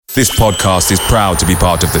This podcast is proud to be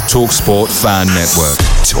part of the TalkSport Fan Network.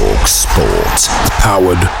 TalkSport.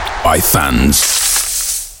 Powered by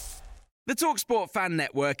fans. The TalkSport Fan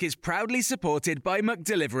Network is proudly supported by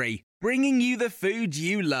McDelivery, bringing you the food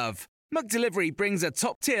you love. McDelivery brings a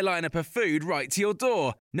top-tier lineup of food right to your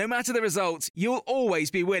door. No matter the result, you'll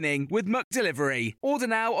always be winning with McDelivery. Order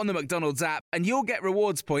now on the McDonald's app and you'll get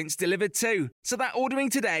rewards points delivered too. So that ordering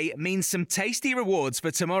today means some tasty rewards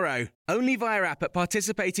for tomorrow. Only via app at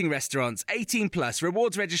participating restaurants. 18 plus.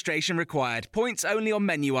 Rewards registration required. Points only on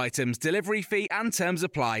menu items. Delivery fee and terms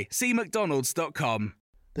apply. See mcdonalds.com.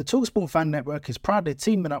 The TalkSport Fan Network is proudly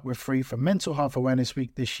teaming up with Free for Mental Health Awareness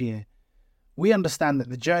Week this year. We understand that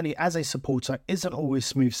the journey as a supporter isn't always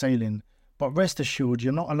smooth sailing, but rest assured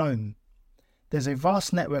you're not alone. There's a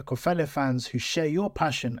vast network of fellow fans who share your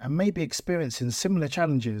passion and may be experiencing similar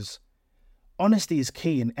challenges. Honesty is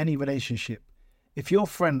key in any relationship. If your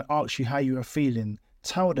friend asks you how you are feeling,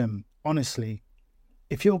 tell them honestly.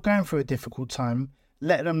 If you're going through a difficult time,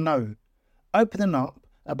 let them know. Opening up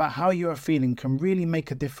about how you are feeling can really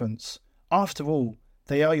make a difference. After all,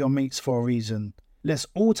 they are your mates for a reason. Let's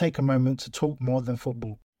all take a moment to talk more than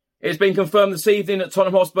football. It's been confirmed this evening that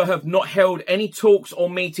Tottenham Hotspur have not held any talks or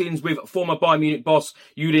meetings with former Bayern Munich boss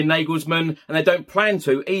JULIAN NAGELSMANN, and they don't plan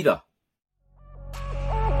to either.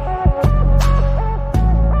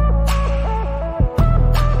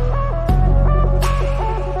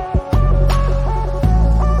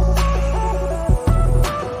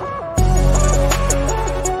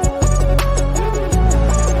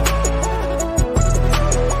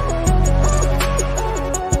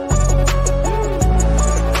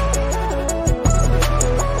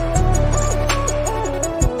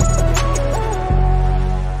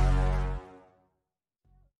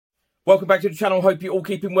 Welcome back to the channel. Hope you're all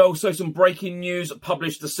keeping well. So some breaking news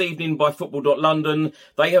published this evening by Football.London.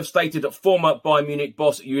 They have stated that former Bayern Munich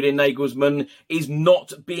boss JULIAN NAGELSMANN is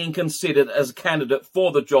not being considered as a candidate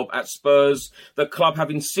for the job at Spurs. The club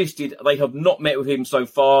have insisted they have not met with him so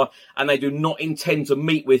far, and they do not intend to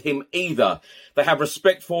meet with him either. They have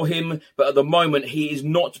respect for him, but at the moment he is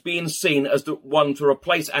not being seen as the one to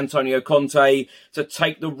replace Antonio Conte to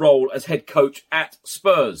take the role as head coach at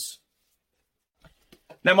Spurs.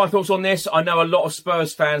 Now, my thoughts on this, I know a lot of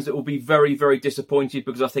Spurs fans that will be very, very disappointed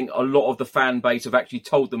because I think a lot of the fan base have actually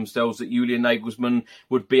told themselves that JULIAN NAGELSMANN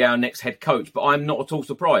would be our next head coach, but I'm not at all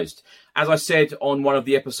surprised. As I said on one of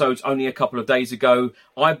the episodes only a couple of days ago,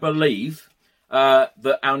 I believe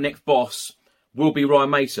that our next boss will be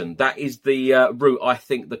Ryan Mason. That is the route I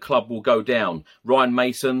think the club will go down. Ryan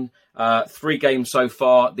Mason, 3 games so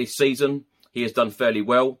far this season. He has done fairly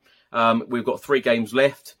well. We've got 3 games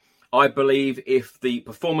left. I believe if the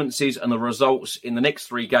performances and the results in the next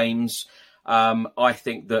 3 games, I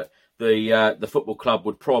think that the football club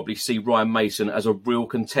would probably see Ryan Mason as a real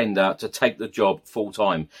contender to take the job full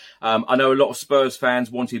time. I know a lot of Spurs fans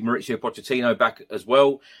wanted Mauricio Pochettino back as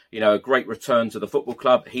well. You know, a great return to the football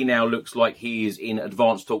club. He now looks like he is in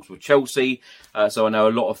advanced talks with Chelsea. So I know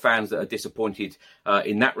a lot of fans that are disappointed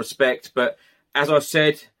in that respect. But as I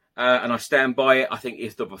said, and I stand by it, I think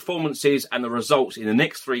if the performances and the results in the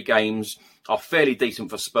next 3 games are fairly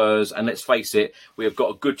decent for Spurs, and let's face it, we have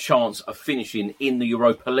got a good chance of finishing in the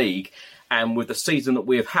Europa League. And with the season that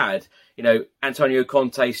we have had, you know, Antonio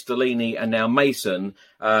Conte, Stellini and now Mason,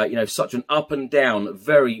 you know, such an up and down,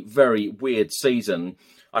 very, very weird season.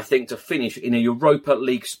 I think to finish in a Europa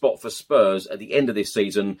League spot for Spurs at the end of this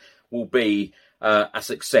season will be a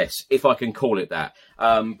success, if I can call it that.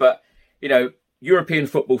 But, you know, European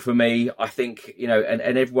football for me, I think, you know, and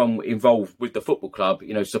everyone involved with the football club,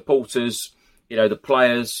 you know, supporters, you know, the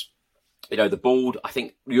players, you know, the board, I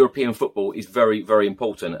think European football is very, very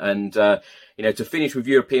important. And, you know, to finish with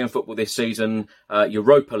European football this season,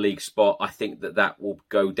 Europa League spot, I think that will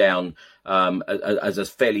go down as a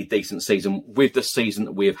fairly decent season with the season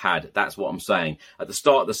that we have had. That's what I'm saying. At the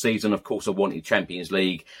start of the season, of course, I wanted Champions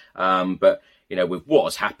League, but you know, with what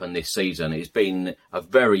has happened this season, it's been a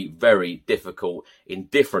very, very difficult,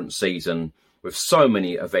 indifferent season with so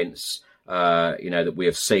many events, you know, that we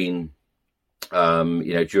have seen,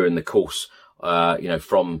 you know, during the course, you know,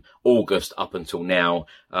 from August up until now,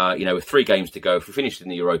 you know, with 3 games to go, if we finished in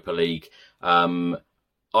the Europa League, I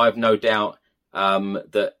have no doubt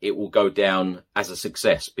that it will go down as a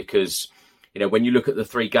success because, you know, when you look at the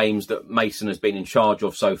 3 games that Mason has been in charge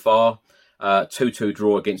of so far, 2-2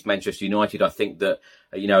 draw against Manchester United. I think that,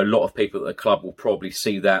 you know, a lot of people at the club will probably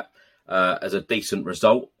see that as a decent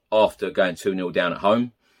result after going 2-0 down at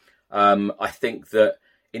home. I think that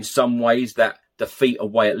in some ways that defeat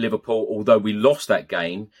away at Liverpool, although we lost that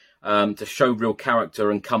game, to show real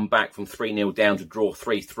character and come back from 3-0 down to draw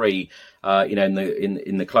 3-3,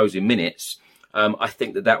 in the closing minutes. I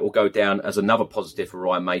think that will go down as another positive for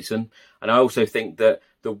Ryan Mason. And I also think that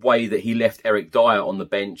the way that he left Eric Dyer on the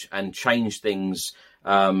bench and changed things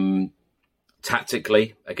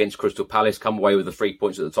tactically against Crystal Palace, come away with the 3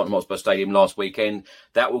 points at the Tottenham Hotspur Stadium last weekend,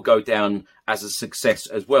 that will go down as a success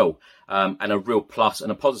as well, and a real plus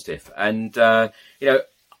and a positive. And,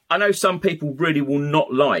 I know some people really will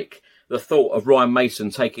not like the thought of Ryan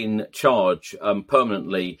Mason taking charge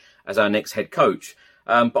permanently as our next head coach.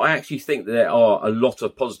 But I actually think that there are a lot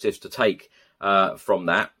of positives to take from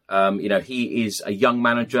that. He is a young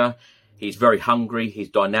manager. He's very hungry. He's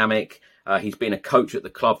dynamic. He's been a coach at the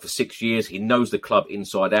club for 6 years. He knows the club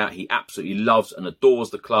inside out. He absolutely loves and adores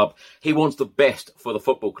the club. He wants the best for the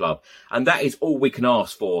football club. And that is all we can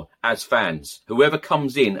ask for as fans. Whoever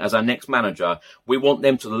comes in as our next manager, we want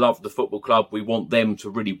them to love the football club. We want them to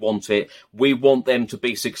really want it. We want them to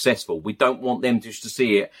be successful. We don't want them just to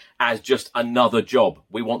see it as just another job.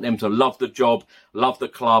 We want them to love the job, love the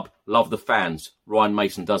club, love the fans. Ryan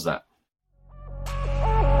Mason does that.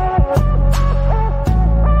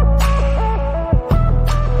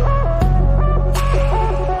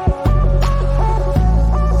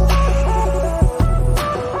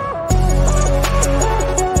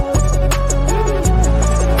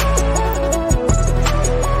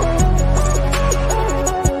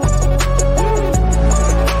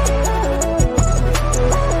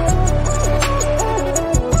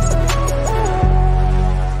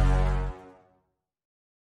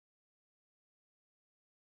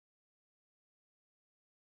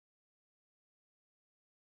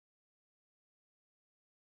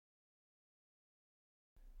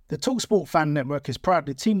 The TalkSport Fan Network is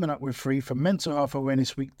proudly teaming up with Free for Mental Health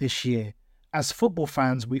Awareness Week this year. As football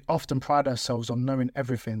fans, we often pride ourselves on knowing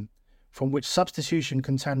everything, from which substitution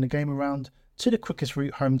can turn the game around to the quickest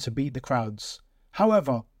route home to beat the crowds.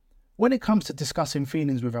 However, when it comes to discussing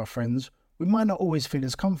feelings with our friends, we might not always feel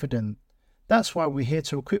as confident. That's why we're here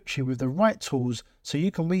to equip you with the right tools so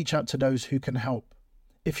you can reach out to those who can help.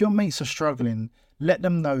 If your mates are struggling, let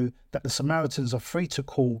them know that the Samaritans are free to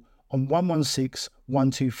call on 116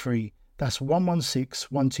 123. That's 116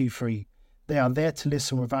 123. They are there to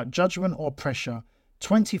listen without judgment or pressure,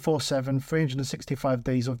 24/7, 365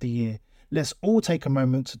 days of the year. Let's all take a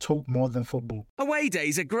moment to talk more than football. Away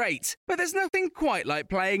days are great, but there's nothing quite like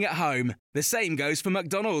playing at home. The same goes for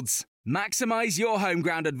McDonald's. Maximise your home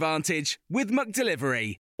ground advantage with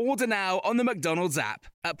McDelivery. Order now on the McDonald's app.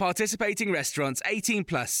 At participating restaurants, 18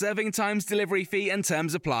 plus serving times, delivery fee and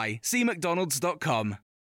terms apply. See mcdonalds.com.